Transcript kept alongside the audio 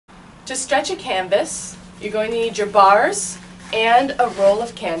To stretch a canvas, you're going to need your bars and a roll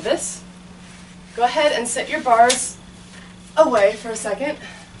of canvas. Go ahead and set your bars away for a second.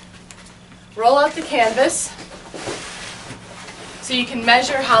 Roll out the canvas so you can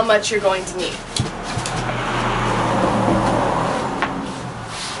measure how much you're going to need.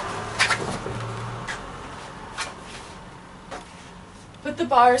 Put the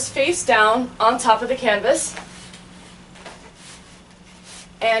bars face down on top of the canvas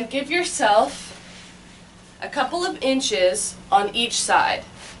and give yourself a couple of inches on each side.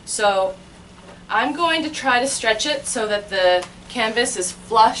 So I'm going to try to stretch it so that the canvas is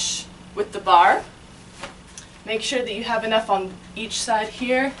flush with the bar. Make sure that you have enough on each side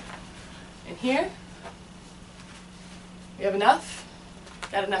here and here. You have enough?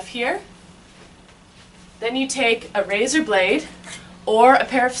 Got enough here? Then you take a razor blade or a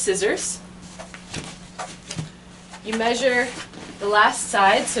pair of scissors. You measure the last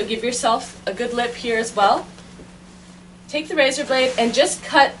side, so give yourself a good lip here as well. Take the razor blade and just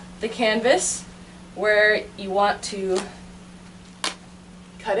cut the canvas where you want to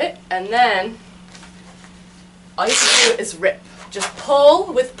cut it, and then all you have to do is rip. Just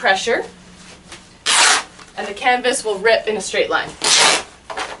pull with pressure and the canvas will rip in a straight line.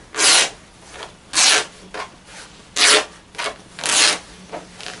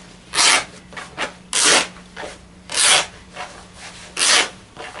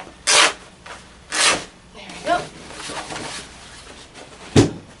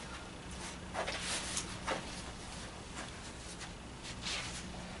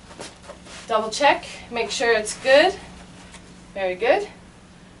 Double check, make sure it's good. Very good.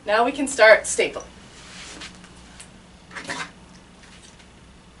 Now we can start stapling.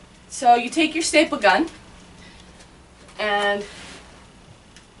 So you take your staple gun and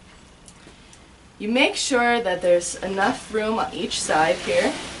you make sure that there's enough room on each side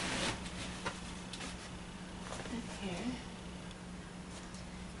here.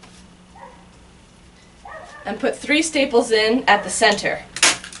 And put 3 staples in at the center,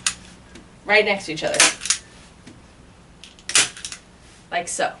 right next to each other, like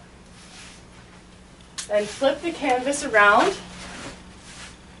so. Then flip the canvas around,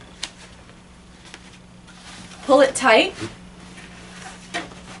 pull it tight,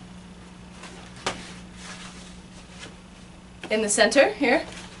 in the center here,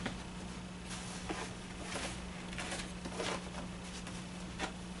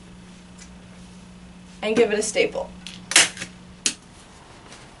 and give it a staple.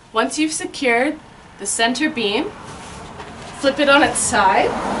 Once you've secured the center beam, flip it on its side,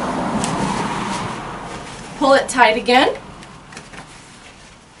 pull it tight again,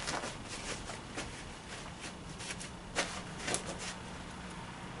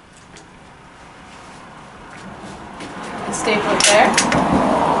 and staple it there.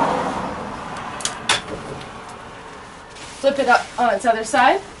 Flip it up on its other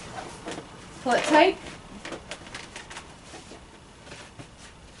side, pull it tight,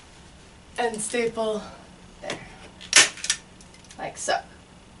 and staple there, like so.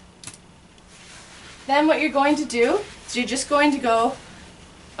 Then what you're going to do is you're just going to go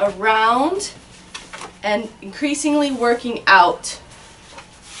around and increasingly working out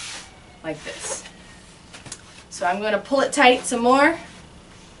like this. So I'm going to pull it tight some more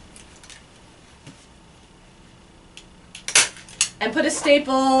and put a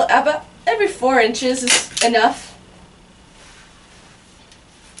staple about every 4 inches is enough.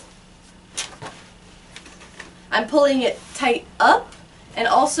 I'm pulling it tight up, and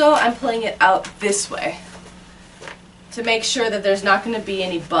also I'm pulling it out this way to make sure that there's not going to be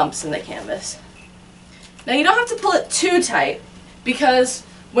any bumps in the canvas. Now you don't have to pull it too tight, because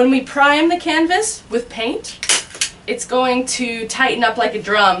when we prime the canvas with paint, it's going to tighten up like a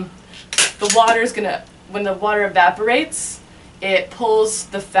drum. The water's gonna, when the water evaporates, it pulls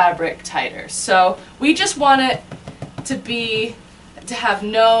the fabric tighter. So we just want it to have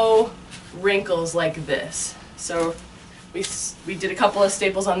no wrinkles like this. So we did a couple of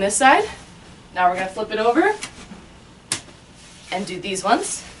staples on this side. Now we're going to flip it over and do these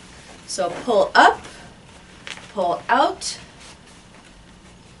ones. So pull up, pull out,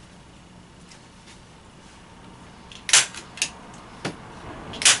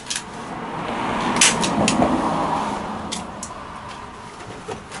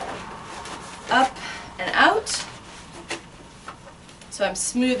 up and out. So I'm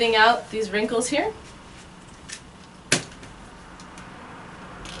smoothing out these wrinkles here.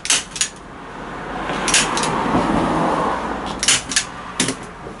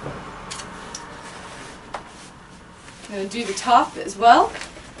 I'm going to do the top as well.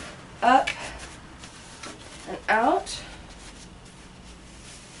 Up and out.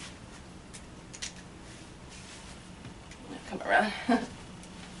 come around.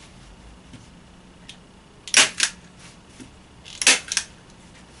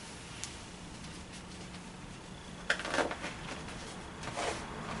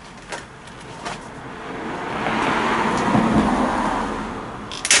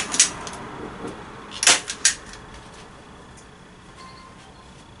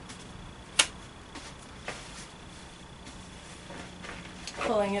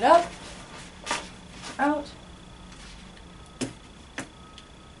 Pulling it up, out.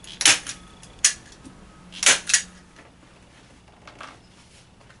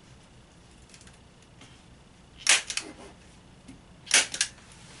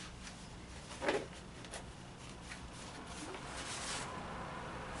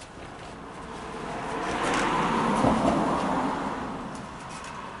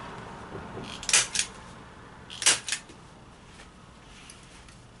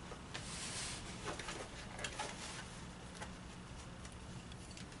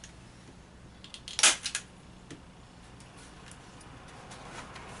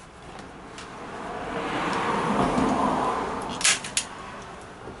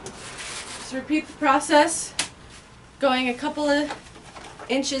 Just repeat the process, going a couple of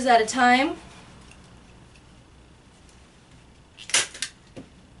inches at a time.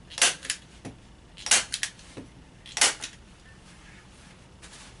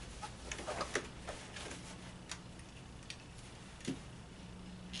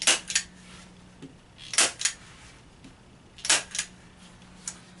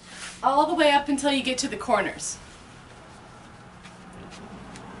 All the way up until you get to the corners.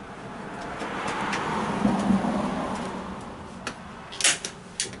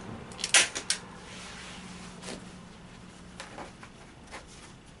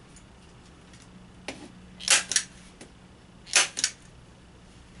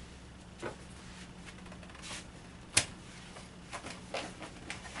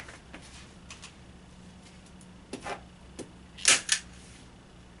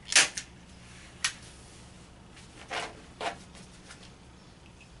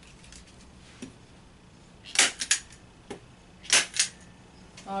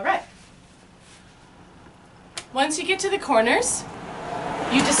 All right. Once you get to the corners,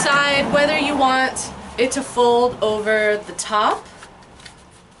 you decide whether you want it to fold over the top,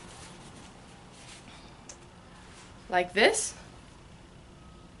 like this,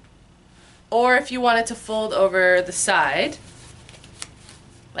 or if you want it to fold over the side,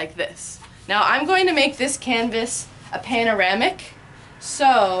 like this. Now I'm going to make this canvas a panoramic,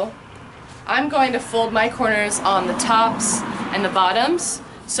 so I'm going to fold my corners on the tops and the bottoms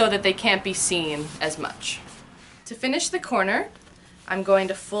so that they can't be seen as much. To finish the corner, I'm going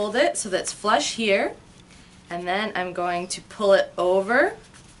to fold it so that it's flush here, and then I'm going to pull it over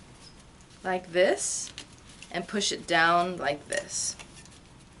like this and push it down like this,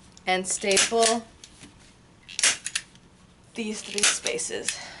 and staple these 3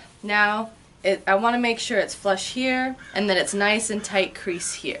 spaces. Now I want to make sure it's flush here and that it's nice and tight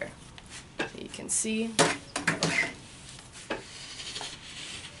crease here. You can see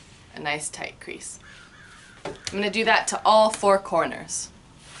a nice tight crease. I'm going to do that to all 4 corners.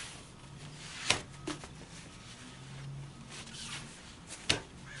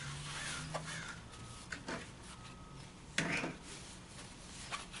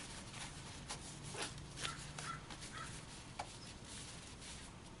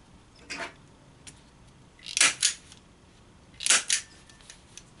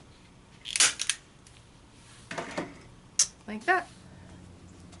 Like that.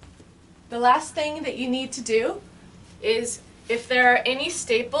 The last thing that you need to do is, if there are any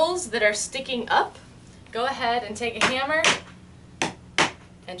staples that are sticking up, go ahead and take a hammer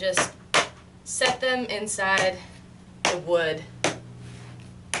and just set them inside the wood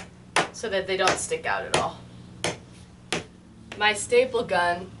so that they don't stick out at all. My staple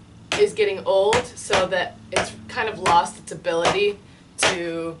gun is getting old, so that it's kind of lost its ability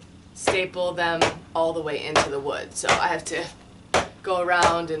to staple them all the way into the wood. So I have to go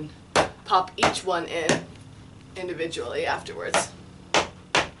around and pop each one in individually afterwards.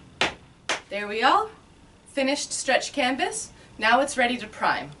 There we go. Finished stretch canvas. Now it's ready to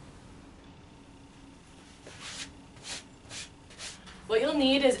prime. What you'll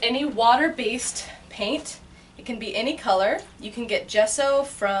need is any water-based paint. It can be any color. You can get Gesso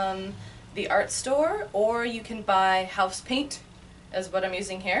from the art store, or you can buy house paint, as what I'm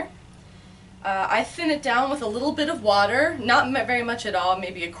using here. I thin it down with a little bit of water, not very much at all,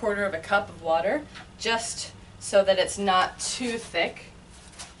 maybe 1/4 cup of water, just so that it's not too thick.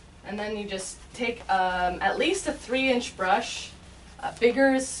 And then you just take at least a 3-inch brush.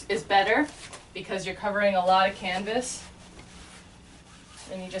 Bigger is better because you're covering a lot of canvas.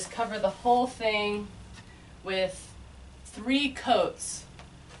 And you just cover the whole thing with 3 coats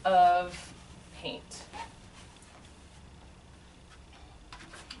of paint.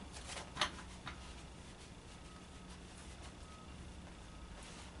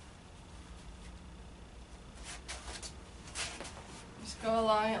 Just go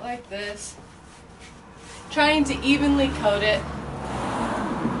along it like this, trying to evenly coat it.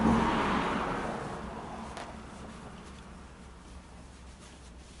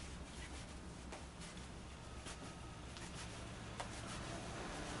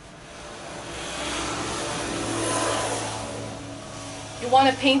 You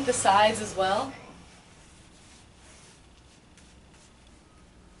want to paint the sides as well.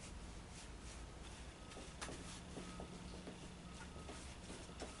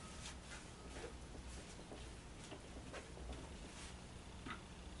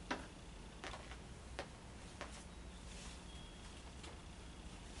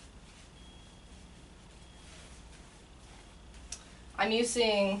 I'm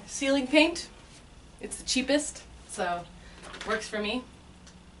using ceiling paint. It's the cheapest, so it works for me.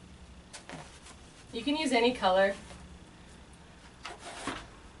 You can use any color.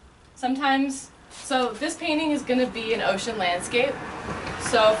 Sometimes, so this painting is going to be an ocean landscape.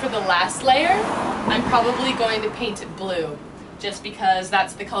 So for the last layer, I'm probably going to paint it blue, just because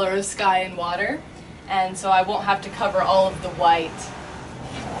that's the color of sky and water, and so I won't have to cover all of the white.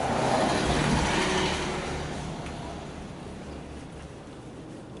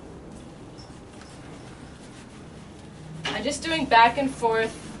 I'm just doing back and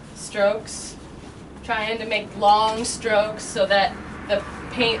forth strokes, trying to make long strokes so that the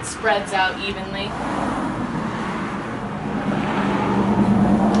paint spreads out evenly.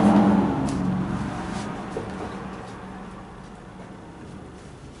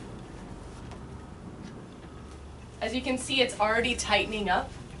 As you can see, it's already tightening up.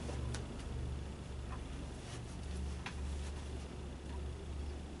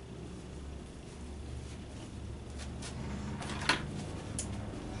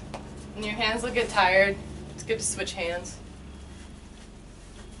 And your hands will get tired. It's good to switch hands.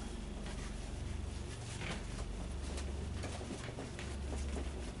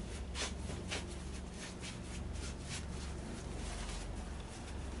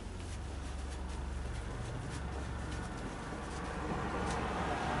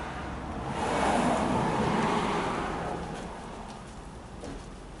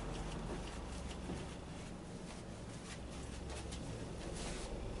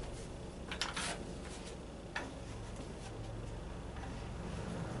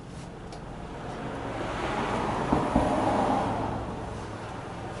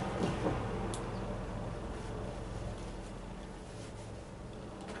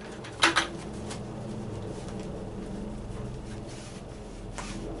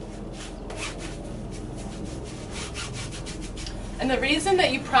 And the reason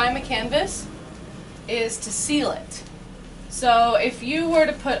that you prime a canvas is to seal it. So if you were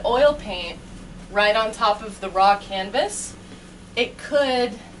to put oil paint right on top of the raw canvas, it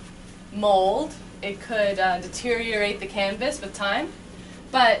could mold, it could deteriorate the canvas with time.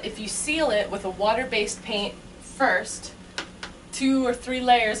 But if you seal it with a water-based paint first, 2 or 3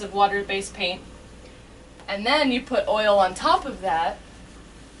 layers of water-based paint, and then you put oil on top of that,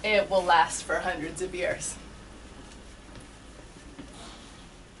 it will last for hundreds of years.